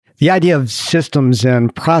The idea of systems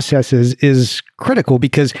and processes is critical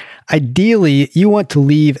because ideally you want to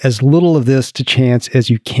leave as little of this to chance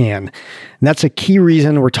as you can. And that's a key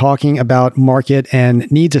reason we're talking about market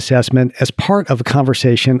and needs assessment as part of a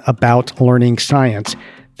conversation about learning science.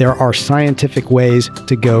 There are scientific ways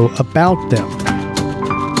to go about them.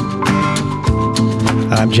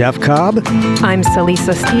 I'm Jeff Cobb. I'm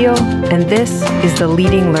Celisa Steele, and this is the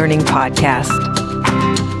Leading Learning Podcast.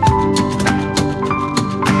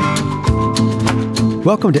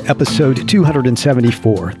 Welcome to episode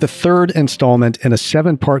 274, the third installment in a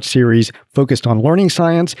 7-part series focused on learning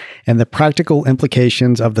science and the practical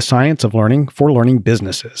implications of the science of learning for learning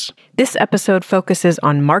businesses. This episode focuses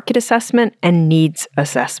on market assessment and needs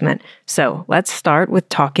assessment. So let's start with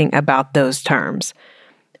talking about those terms.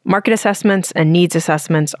 Market assessments and needs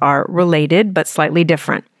assessments are related but slightly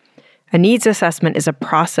different. A needs assessment is a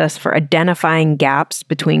process for identifying gaps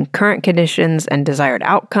between current conditions and desired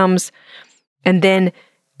outcomes, and then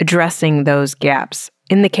addressing those gaps.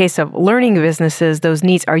 In the case of learning businesses, those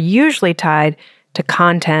needs are usually tied to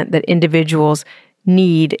content that individuals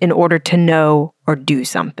need in order to know or do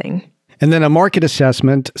something. And then a market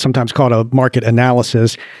assessment, sometimes called a market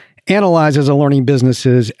analysis, analyzes a learning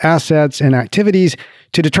business's assets and activities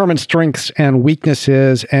to determine strengths and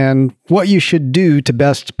weaknesses and what you should do to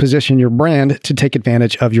best position your brand to take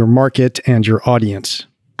advantage of your market and your audience.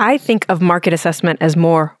 I think of market assessment as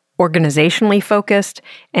more organizationally focused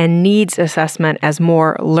and needs assessment as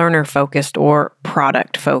more learner focused or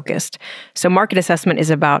product focused. So market assessment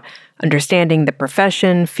is about understanding the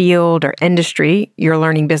profession, field, or industry your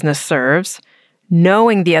learning business serves,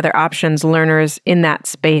 knowing the other options learners in that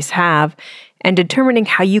space have, and determining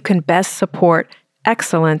how you can best support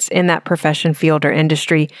excellence in that profession, field, or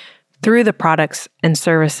industry through the products and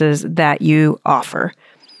services that you offer.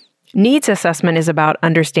 Needs assessment is about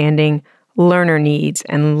understanding learner needs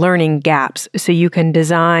and learning gaps so you can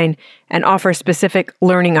design and offer specific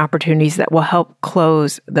learning opportunities that will help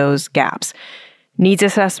close those gaps. Needs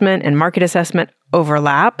assessment and market assessment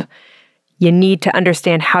overlap. You need to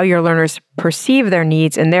understand how your learners perceive their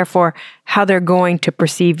needs and therefore how they're going to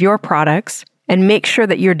perceive your products, and make sure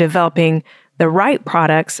that you're developing the right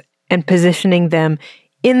products and positioning them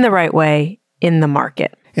in the right way in the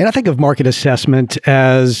market. And I think of market assessment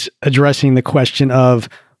as addressing the question of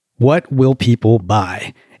what will people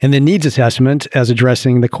buy? And then needs assessment as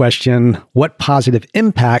addressing the question, what positive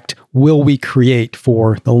impact will we create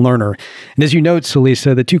for the learner? And as you note,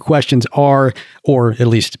 Celisa, the two questions are, or at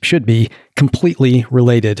least should be, completely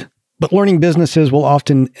related. But learning businesses will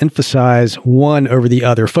often emphasize one over the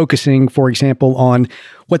other, focusing, for example, on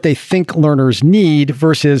what they think learners need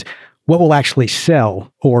versus what will actually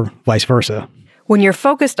sell, or vice versa. When you're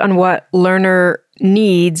focused on what learner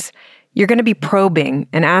needs, you're going to be probing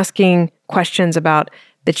and asking questions about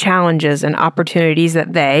the challenges and opportunities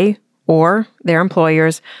that they or their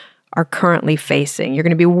employers are currently facing. You're going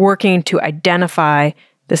to be working to identify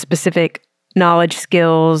the specific knowledge,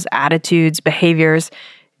 skills, attitudes, behaviors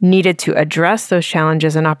needed to address those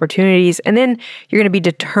challenges and opportunities. And then you're going to be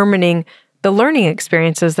determining the learning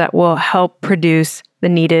experiences that will help produce the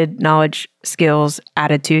needed knowledge, skills,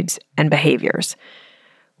 attitudes, and behaviors.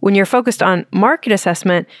 When you're focused on market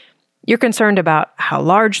assessment, you're concerned about how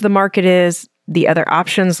large the market is, the other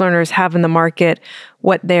options learners have in the market,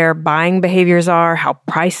 what their buying behaviors are, how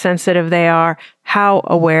price sensitive they are, how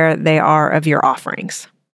aware they are of your offerings.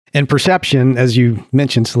 And perception, as you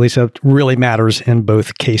mentioned, Celisa, really matters in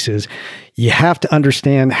both cases. You have to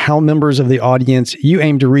understand how members of the audience you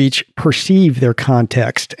aim to reach perceive their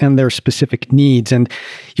context and their specific needs. And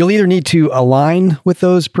you'll either need to align with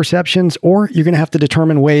those perceptions, or you're going to have to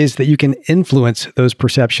determine ways that you can influence those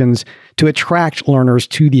perceptions to attract learners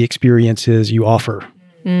to the experiences you offer.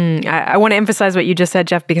 I want to emphasize what you just said,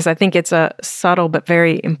 Jeff, because I think it's a subtle but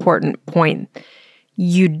very important point.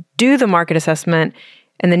 You do the market assessment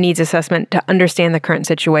and the needs assessment to understand the current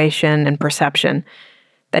situation and perception.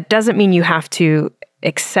 That doesn't mean you have to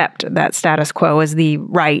accept that status quo as the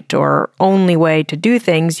right or only way to do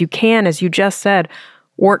things. You can, as you just said,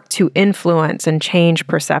 work to influence and change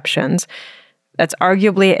perceptions. That's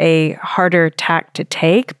arguably a harder tack to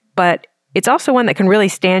take, but it's also one that can really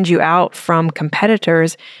stand you out from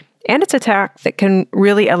competitors, and it's a tack that can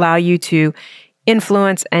really allow you to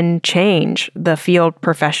influence and change the field,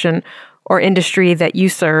 profession, or industry that you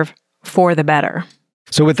serve for the better.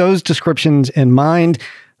 So with those descriptions in mind,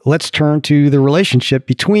 let's turn to the relationship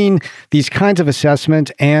between these kinds of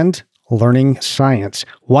assessment and learning science.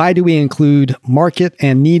 Why do we include market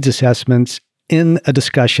and needs assessments in a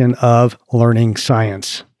discussion of learning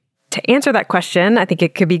science? To answer that question, I think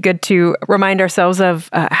it could be good to remind ourselves of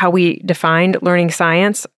how we defined learning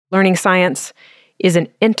science. Learning science is an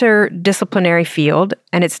interdisciplinary field,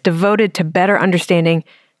 and it's devoted to better understanding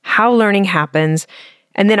how learning happens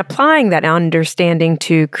and then applying that understanding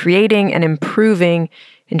to creating and improving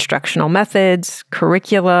instructional methods,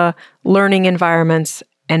 curricula, learning environments,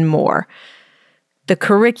 and more. The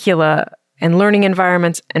curricula and learning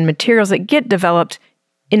environments and materials that get developed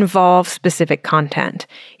involve specific content.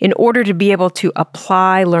 In order to be able to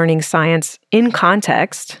apply learning science in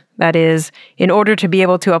context, that is, in order to be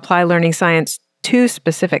able to apply learning science to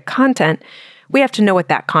specific content, we have to know what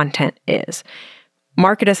that content is.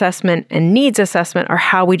 Market assessment and needs assessment are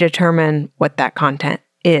how we determine what that content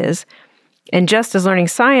is. And just as learning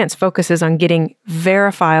science focuses on getting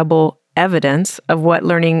verifiable evidence of what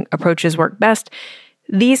learning approaches work best,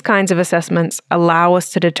 these kinds of assessments allow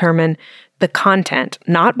us to determine the content,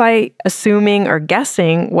 not by assuming or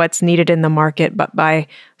guessing what's needed in the market, but by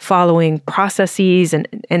following processes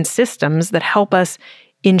and systems that help us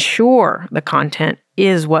ensure the content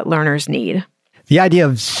is what learners need. The idea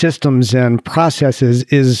of systems and processes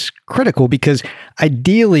is critical because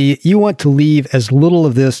ideally you want to leave as little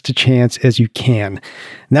of this to chance as you can. And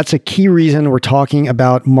that's a key reason we're talking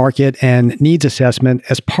about market and needs assessment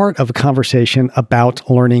as part of a conversation about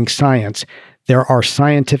learning science. There are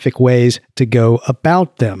scientific ways to go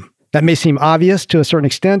about them. That may seem obvious to a certain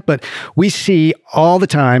extent, but we see all the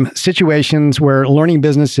time situations where learning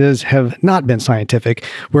businesses have not been scientific,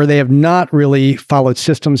 where they have not really followed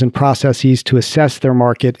systems and processes to assess their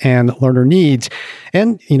market and learner needs.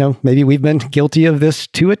 And, maybe we've been guilty of this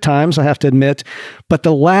too at times, I have to admit. But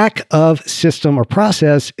the lack of system or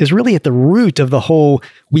process is really at the root of the whole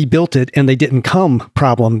 "we built it and they didn't come"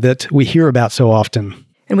 problem that we hear about so often.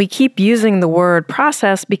 And we keep using the word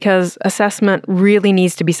process because assessment really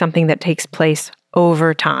needs to be something that takes place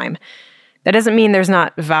over time. That doesn't mean there's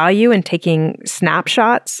not value in taking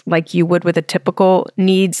snapshots like you would with a typical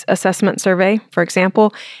needs assessment survey, for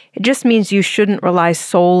example. It just means you shouldn't rely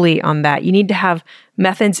solely on that. You need to have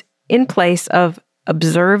methods in place of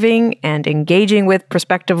observing and engaging with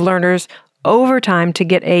prospective learners over time to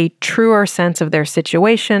get a truer sense of their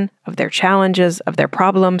situation, of their challenges, of their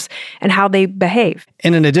problems, and how they behave.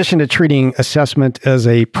 And in addition to treating assessment as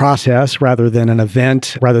a process rather than an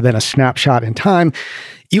event, rather than a snapshot in time,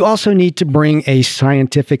 you also need to bring a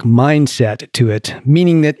scientific mindset to it,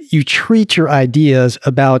 meaning that you treat your ideas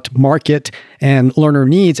about market and learner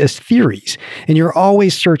needs as theories, and you're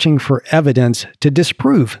always searching for evidence to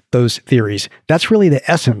disprove those theories. That's really the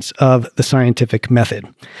essence of the scientific method.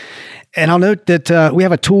 And I'll note that we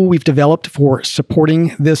have a tool we've developed for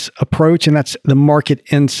supporting this approach, and that's the Market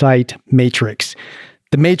Insight Matrix.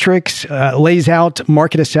 The matrix lays out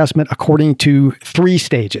market assessment according to 3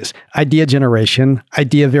 stages: idea generation,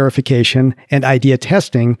 idea verification, and idea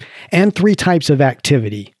testing, and 3 types of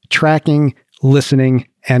activity: tracking, listening,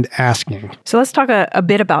 and asking. So let's talk a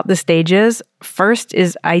bit about the stages. First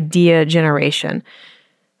is idea generation.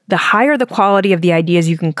 The higher the quality of the ideas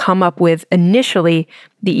you can come up with initially,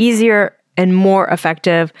 the easier and more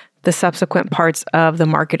effective the subsequent parts of the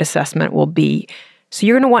market assessment will be. So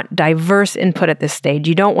you're going to want diverse input at this stage.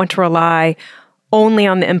 You don't want to rely only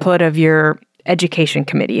on the input of your education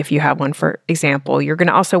committee, if you have one, for example. You're going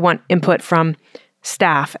to also want input from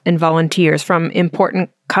staff and volunteers, from important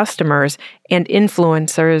customers and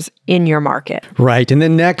influencers in your market. Right. And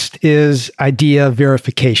then next is idea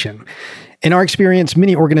verification. In our experience,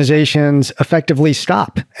 many organizations effectively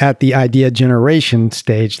stop at the idea generation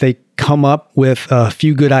stage. They come up with a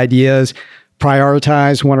few good ideas,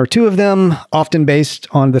 prioritize 1 or 2 of them, often based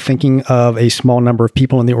on the thinking of a small number of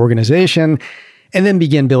people in the organization, and then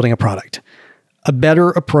begin building a product. A better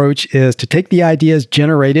approach is to take the ideas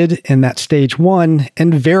generated in that stage 1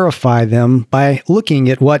 and verify them by looking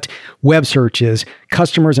at what web searches,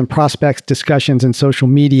 customers and prospects discussions in social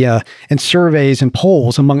media, and surveys and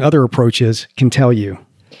polls, among other approaches, can tell you.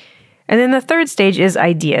 And then the third stage is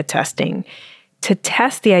idea testing. To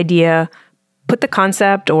test the idea, put the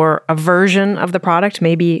concept or a version of the product,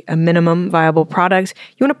 maybe a minimum viable product,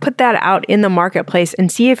 you want to put that out in the marketplace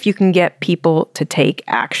and see if you can get people to take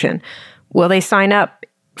action. Will they sign up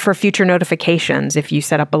for future notifications if you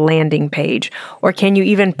set up a landing page? Or can you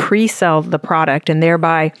even pre-sell the product and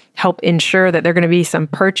thereby help ensure that there are going to be some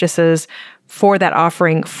purchases for that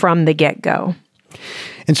offering from the get-go?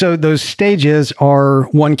 And so those stages are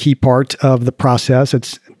one key part of the process.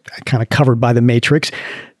 It's kind of covered by the matrix.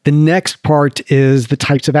 The next part is the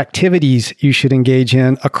types of activities you should engage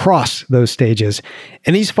in across those stages.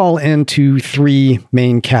 And these fall into 3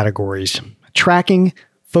 main categories: tracking,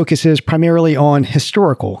 focuses primarily on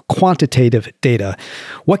historical, quantitative data.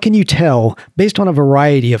 What can you tell based on a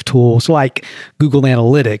variety of tools like Google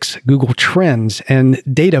Analytics, Google Trends, and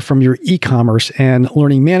data from your e-commerce and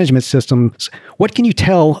learning management systems? What can you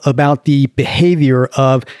tell about the behavior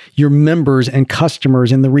of your members and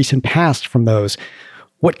customers in the recent past from those?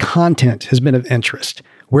 What content has been of interest?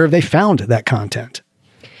 Where have they found that content?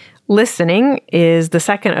 Listening is the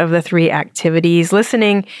second of the three activities.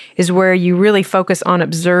 Listening is where you really focus on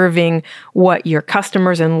observing what your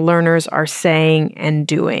customers and learners are saying and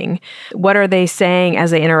doing. What are they saying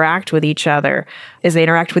as they interact with each other, as they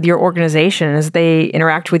interact with your organization, as they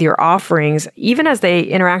interact with your offerings, even as they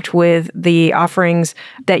interact with the offerings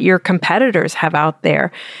that your competitors have out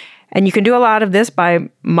there. And you can do a lot of this by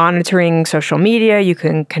monitoring social media. You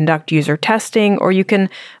can conduct user testing, or you can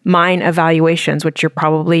mine evaluations, which you're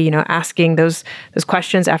probably, asking those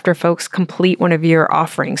questions after folks complete one of your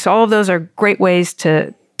offerings. So all of those are great ways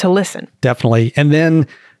to listen. Definitely. And then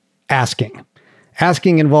asking.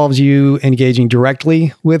 Asking involves you engaging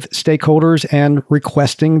directly with stakeholders and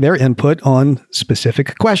requesting their input on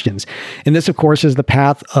specific questions. And this, of course, is the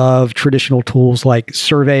path of traditional tools like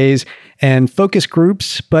surveys and focus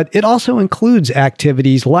groups, but it also includes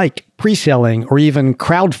activities like pre-selling or even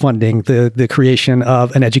crowdfunding the creation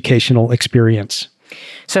of an educational experience.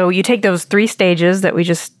 So you take those three stages that we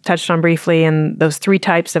just touched on briefly and those three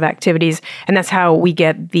types of activities, and that's how we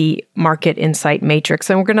get the market insight matrix.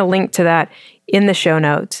 And we're going to link to that in the show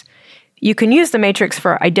notes. You can use the matrix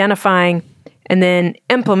for identifying and then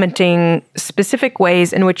implementing specific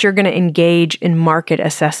ways in which you're going to engage in market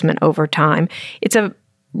assessment over time. It's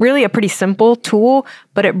really a pretty simple tool,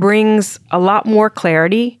 but it brings a lot more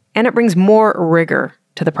clarity and it brings more rigor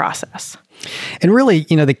to the process. And really,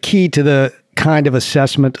 the key to the kind of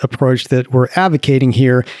assessment approach that we're advocating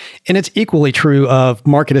here, and it's equally true of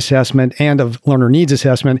market assessment and of learner needs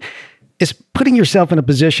assessment, is putting yourself in a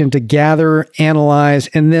position to gather, analyze,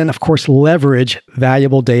 and then, of course, leverage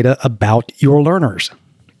valuable data about your learners.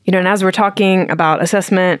 And as we're talking about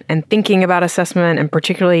assessment and thinking about assessment, and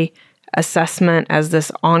particularly assessment as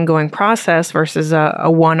this ongoing process versus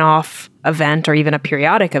a one-off event or even a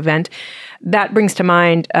periodic event, that brings to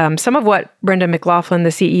mind some of what Brenda McLaughlin, the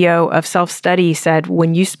CEO of Self-Study, said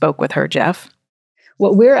when you spoke with her, Jeff.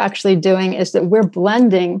 What we're actually doing is that we're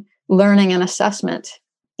blending learning and assessment.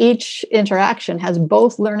 Each interaction has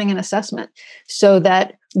both learning and assessment so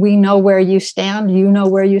that we know where you stand, you know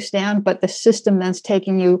where you stand, but the system then's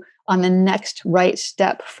taking you on the next right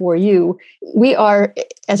step for you. We are,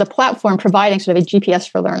 as a platform, providing sort of a GPS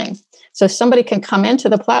for learning. So somebody can come into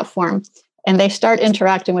the platform and they start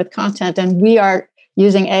interacting with content, and we are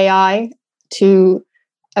using AI to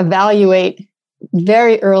evaluate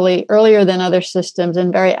very earlier than other systems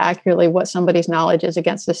and very accurately what somebody's knowledge is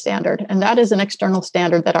against the standard. And that is an external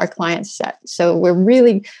standard that our clients set. So we're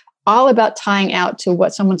really all about tying out to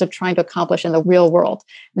what someone's trying to accomplish in the real world,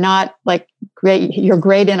 not like you're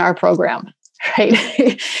great in our program,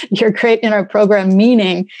 right? You're great in our program,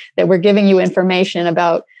 meaning that we're giving you information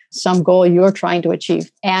about some goal you're trying to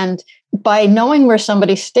achieve. And by knowing where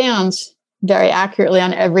somebody stands very accurately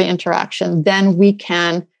on every interaction, then we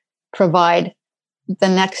can provide the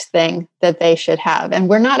next thing that they should have. And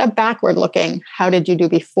we're not a backward looking, how did you do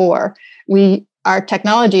before? Our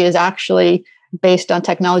technology is actually based on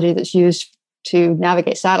technology that's used to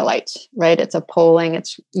navigate satellites, right? It's a polling.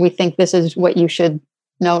 We think this is what you should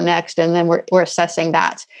know next. And then we're assessing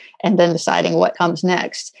that and then deciding what comes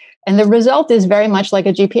next. And the result is very much like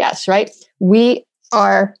a GPS, right? We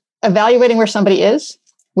are evaluating where somebody is.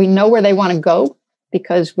 We know where they want to go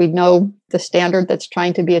because we know the standard that's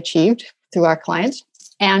trying to be achieved through our clients.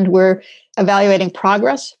 And we're evaluating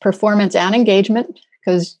progress, performance, and engagement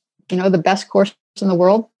because, the best course in the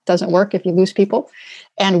world doesn't work if you lose people.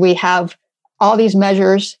 And we have all these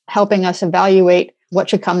measures helping us evaluate what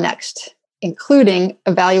should come next, including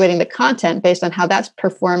evaluating the content based on how that's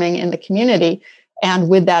performing in the community and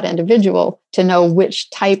with that individual to know which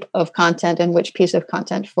type of content and which piece of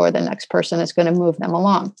content for the next person is going to move them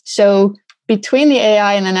along. So between the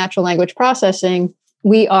AI and the natural language processing,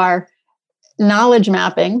 we are knowledge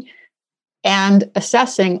mapping and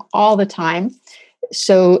assessing all the time.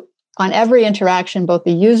 So on every interaction, both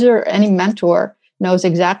the user or any mentor knows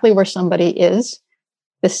exactly where somebody is.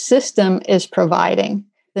 The system is providing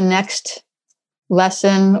the next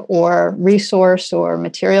lesson or resource or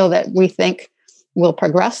material that we think will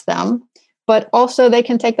progress them. But also they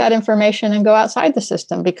can take that information and go outside the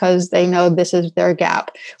system because they know this is their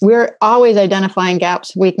gap. We're always identifying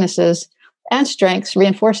gaps, weaknesses, and strengths,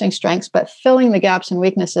 reinforcing strengths, but filling the gaps and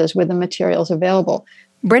weaknesses with the materials available.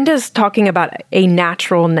 Brenda's talking about a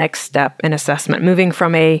natural next step in assessment, moving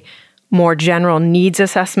from a more general needs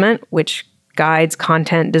assessment, which guides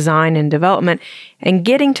content design and development, and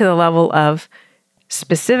getting to the level of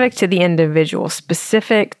specific to the individual,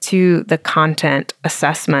 specific to the content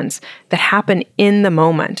assessments that happen in the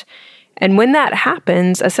moment. And when that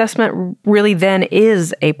happens, assessment really then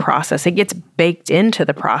is a process. It gets baked into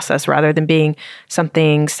the process rather than being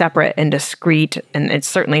something separate and discrete. And it's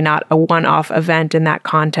certainly not a one-off event in that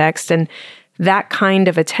context. And that kind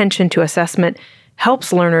of attention to assessment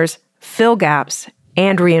helps learners fill gaps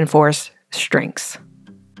and reinforce strengths.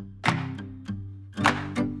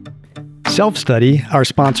 Self-Study, our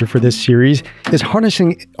sponsor for this series, is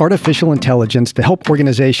harnessing artificial intelligence to help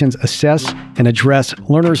organizations assess and address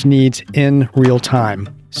learners' needs in real time.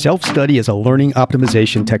 Self-Study is a learning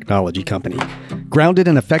optimization technology company. Grounded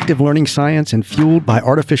in effective learning science and fueled by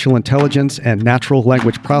artificial intelligence and natural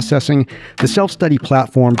language processing, the Self-Study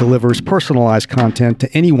platform delivers personalized content to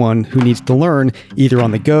anyone who needs to learn either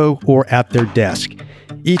on the go or at their desk.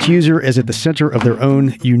 Each user is at the center of their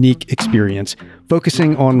own unique experience,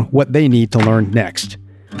 focusing on what they need to learn next.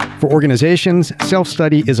 For organizations,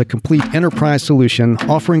 Self-Study is a complete enterprise solution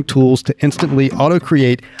offering tools to instantly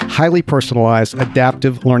auto-create highly personalized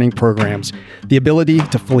adaptive learning programs, the ability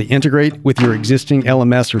to fully integrate with your existing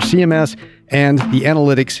LMS or CMS, and the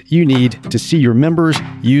analytics you need to see your members,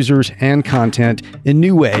 users, and content in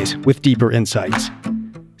new ways with deeper insights.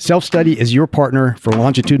 Self-Study is your partner for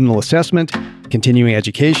longitudinal assessment, continuing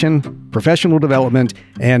education, professional development,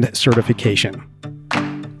 and certification.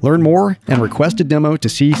 Learn more and request a demo to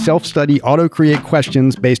see Self-Study auto-create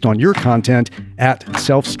questions based on your content at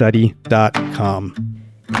selfstudy.com.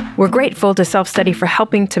 We're grateful to Self-Study for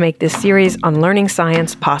helping to make this series on learning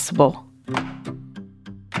science possible.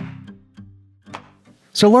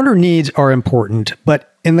 So learner needs are important,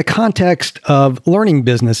 but in the context of learning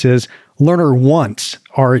businesses, learner wants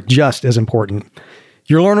are just as important.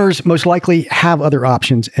 Your learners most likely have other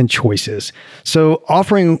options and choices. So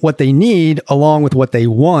offering what they need along with what they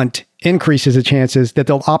want increases the chances that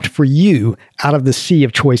they'll opt for you out of the sea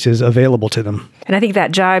of choices available to them. And I think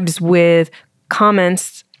that jibes with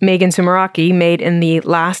comments Megan Sumeraki made in the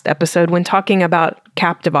last episode when talking about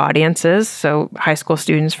captive audiences, so high school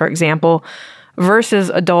students, for example, versus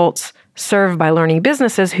adults served by learning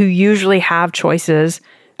businesses who usually have choices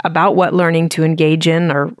about what learning to engage in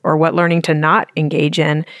or what learning to not engage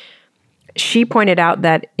in. She pointed out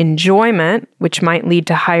that enjoyment, which might lead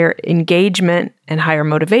to higher engagement and higher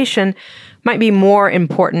motivation, might be more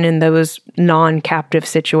important in those non-captive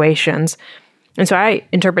situations. And so I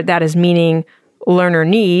interpret that as meaning learner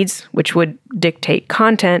needs, which would dictate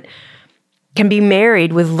content, can be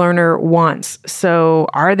married with learner wants. So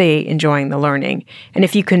are they enjoying the learning? And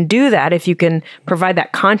if you can do that, if you can provide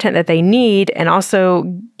that content that they need and also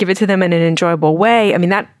give it to them in an enjoyable way, I mean,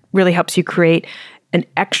 that really helps you create an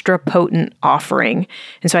extra potent offering.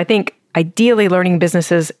 And so I think ideally learning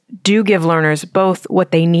businesses do give learners both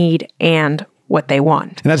what they need and what they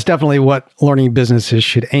want. And that's definitely what learning businesses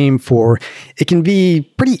should aim for. It can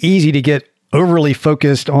be pretty easy to get overly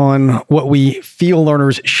focused on what we feel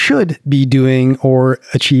learners should be doing or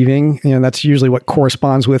achieving. That's usually what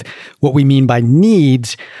corresponds with what we mean by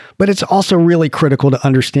needs, but it's also really critical to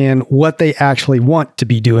understand what they actually want to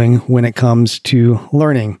be doing when it comes to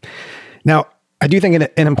learning. Now, I do think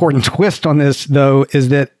an important twist on this, though, is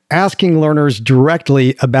that asking learners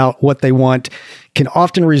directly about what they want can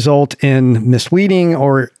often result in misleading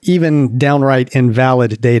or even downright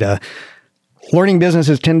invalid data. Learning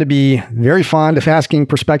businesses tend to be very fond of asking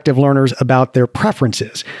prospective learners about their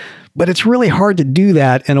preferences, but it's really hard to do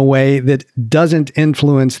that in a way that doesn't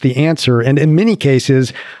influence the answer. And in many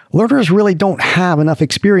cases, learners really don't have enough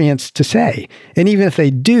experience to say. And even if they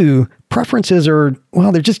do, preferences are,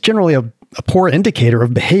 they're just generally a poor indicator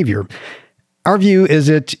of behavior. Our view is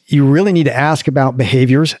that you really need to ask about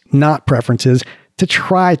behaviors, not preferences, to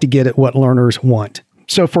try to get at what learners want.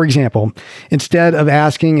 So, for example, instead of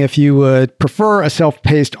asking if you would prefer a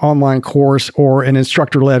self-paced online course or an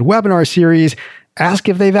instructor-led webinar series, ask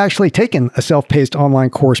if they've actually taken a self-paced online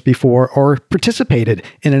course before or participated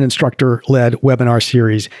in an instructor-led webinar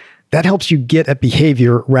series. That helps you get at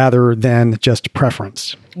behavior rather than just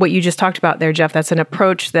preference. What you just talked about there, Jeff, that's an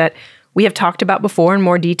approach that we have talked about before in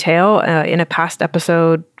more detail in a past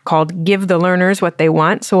episode called Give the Learners What They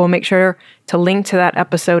Want. So we'll make sure to link to that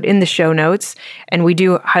episode in the show notes. And we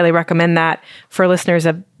do highly recommend that for listeners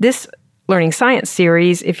of this Learning Science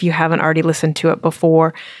series, if you haven't already listened to it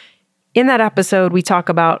before. In that episode, we talk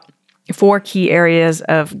about 4 key areas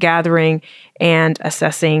of gathering and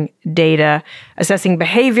assessing data. Assessing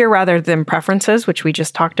behavior rather than preferences, which we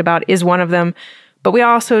just talked about, is one of them. But we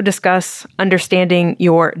also discuss understanding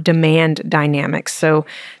your demand dynamics. So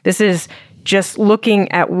this is just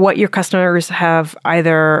looking at what your customers have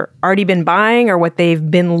either already been buying or what they've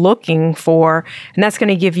been looking for. And that's going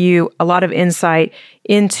to give you a lot of insight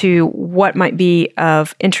into what might be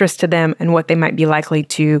of interest to them and what they might be likely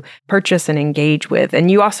to purchase and engage with. And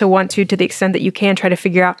you also want to the extent that you can, try to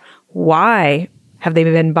figure out why have they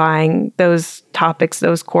been buying those topics,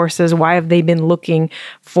 those courses? Why have they been looking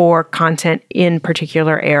for content in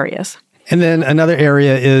particular areas? And then another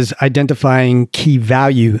area is identifying key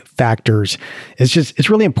value factors. It's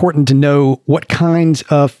really important to know what kinds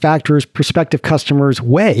of factors prospective customers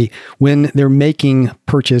weigh when they're making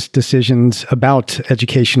purchase decisions about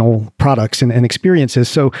educational products and experiences.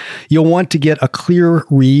 So you'll want to get a clear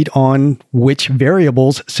read on which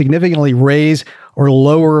variables significantly raise or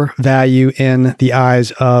lower value in the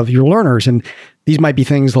eyes of your learners. And these might be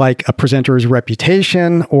things like a presenter's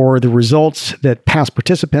reputation or the results that past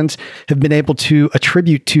participants have been able to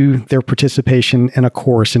attribute to their participation in a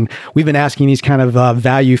course. And we've been asking these kind of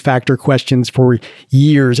value factor questions for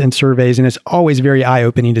years in surveys, and it's always very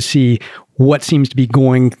eye-opening to see what seems to be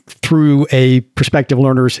going through a prospective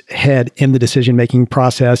learner's head in the decision-making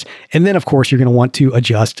process. And then, of course, you're going to want to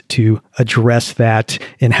adjust to address that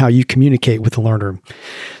in how you communicate with the learner.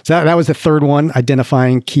 So that was the third one,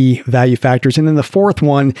 identifying key value factors. And then the fourth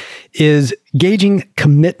one is gauging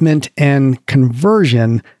commitment and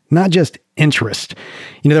conversion, not just interest.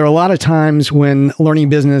 There are a lot of times when learning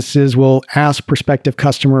businesses will ask prospective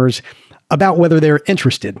customers about whether they're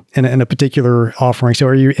interested in a particular offering. So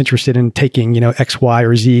are you interested in taking, X, Y,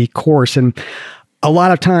 or Z course? And a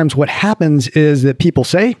lot of times what happens is that people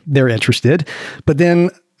say they're interested, but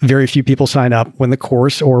then very few people sign up when the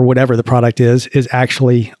course or whatever the product is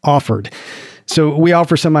actually offered. So we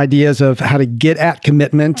offer some ideas of how to get at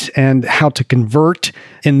commitment and how to convert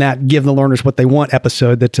in that Give the Learners What They Want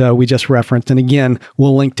episode that we just referenced. And again,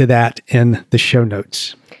 we'll link to that in the show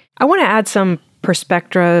notes. I want to add some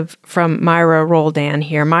perspective from Myra Roldan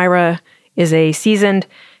here. Myra is a seasoned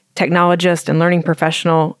technologist and learning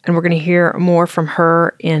professional, and we're going to hear more from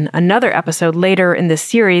her in another episode later in this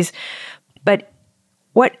series. But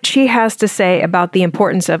what she has to say about the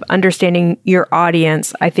importance of understanding your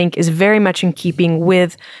audience, I think, is very much in keeping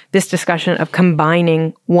with this discussion of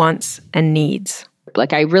combining wants and needs.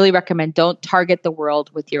 Like, I really recommend don't target the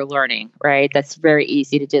world with your learning, right? That's very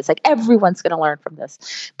easy to do. It's like everyone's going to learn from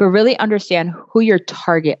this, but really understand who your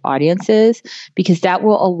target audience is, because that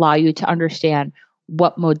will allow you to understand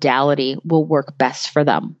what modality will work best for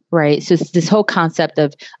them, right? So it's this whole concept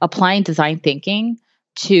of applying design thinking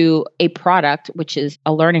to a product, which is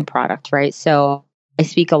a learning product, right? So I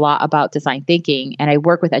speak a lot about design thinking, and I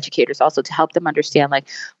work with educators also to help them understand, like,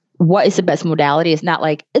 what is the best modality. It's not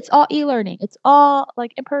like it's all e-learning, it's all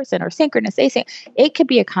like in person or synchronous, asynchronous. It could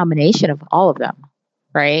be a combination of all of them,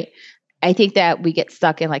 right? I think that we get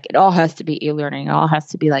stuck in like, it all has to be e-learning, it all has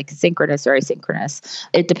to be like synchronous or asynchronous.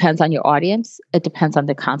 It depends on your audience. It depends on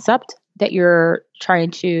the concept that you're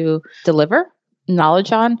trying to deliver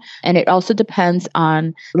knowledge on. And it also depends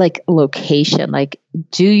on like location. Like,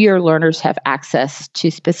 do your learners have access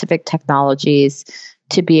to specific technologies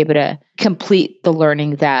to be able to complete the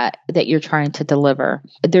learning that you're trying to deliver?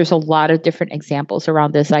 There's a lot of different examples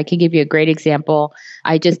around this. I can give you a great example.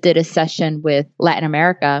 I just did a session with Latin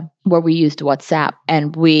America where we used WhatsApp,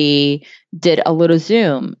 and we did a little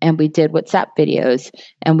Zoom, and we did WhatsApp videos,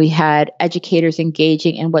 and we had educators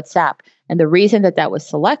engaging in WhatsApp. And the reason that was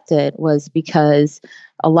selected was because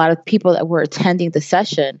a lot of people that were attending the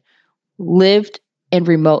session lived in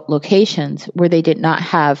remote locations where they did not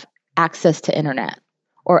have access to internet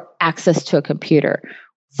or access to a computer.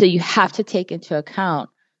 So you have to take into account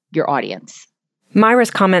your audience.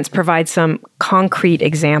 Myra's comments provide some concrete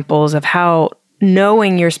examples of how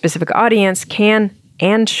knowing your specific audience can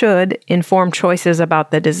and should inform choices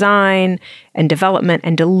about the design and development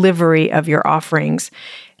and delivery of your offerings.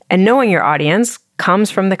 And knowing your audience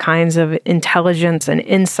comes from the kinds of intelligence and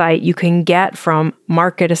insight you can get from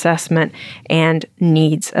market assessment and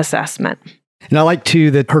needs assessment. And I like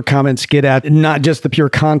too that her comments get at not just the pure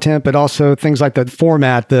content, but also things like the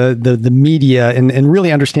format, the media, and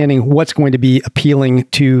really understanding what's going to be appealing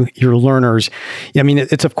to your learners. I mean,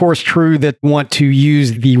 it's of course true that you want to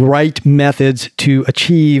use the right methods to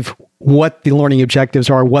achieve what the learning objectives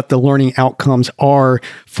are, what the learning outcomes are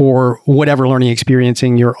for whatever learning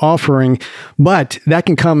experiencing you're offering. But that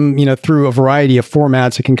can come, through a variety of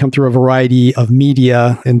formats. It can come through a variety of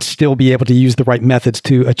media and still be able to use the right methods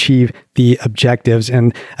to achieve the objectives.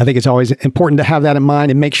 And I think it's always important to have that in mind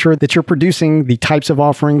and make sure that you're producing the types of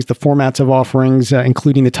offerings, the formats of offerings,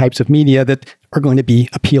 including the types of media that are going to be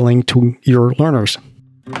appealing to your learners.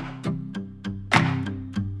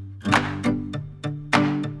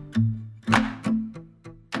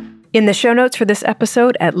 In the show notes for this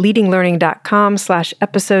episode at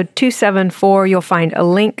leadinglearning.com/episode 274, you'll find a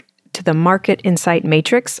link to the Market Insight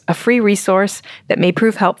Matrix, a free resource that may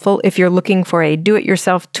prove helpful if you're looking for a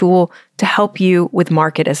do-it-yourself tool to help you with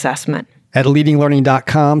market assessment. At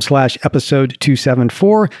leadinglearning.com/episode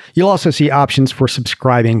 274, you'll also see options for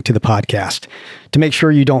subscribing to the podcast. To make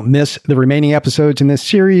sure you don't miss the remaining episodes in this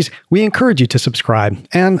series, we encourage you to subscribe.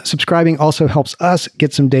 And subscribing also helps us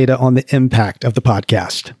get some data on the impact of the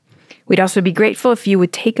podcast. We'd also be grateful if you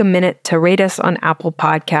would take a minute to rate us on Apple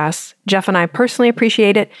Podcasts. Jeff and I personally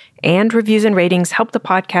appreciate it, and reviews and ratings help the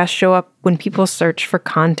podcast show up when people search for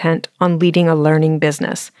content on leading a learning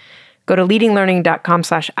business. Go to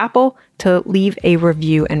leadinglearning.com/Apple to leave a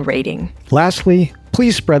review and rating. Lastly,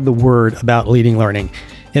 please spread the word about Leading Learning.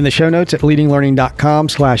 In the show notes at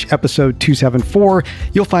leadinglearning.com/episode 274,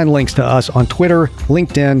 you'll find links to us on Twitter,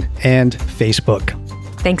 LinkedIn, and Facebook.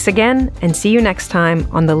 Thanks again, and see you next time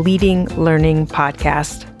on the Leading Learning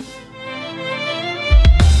Podcast.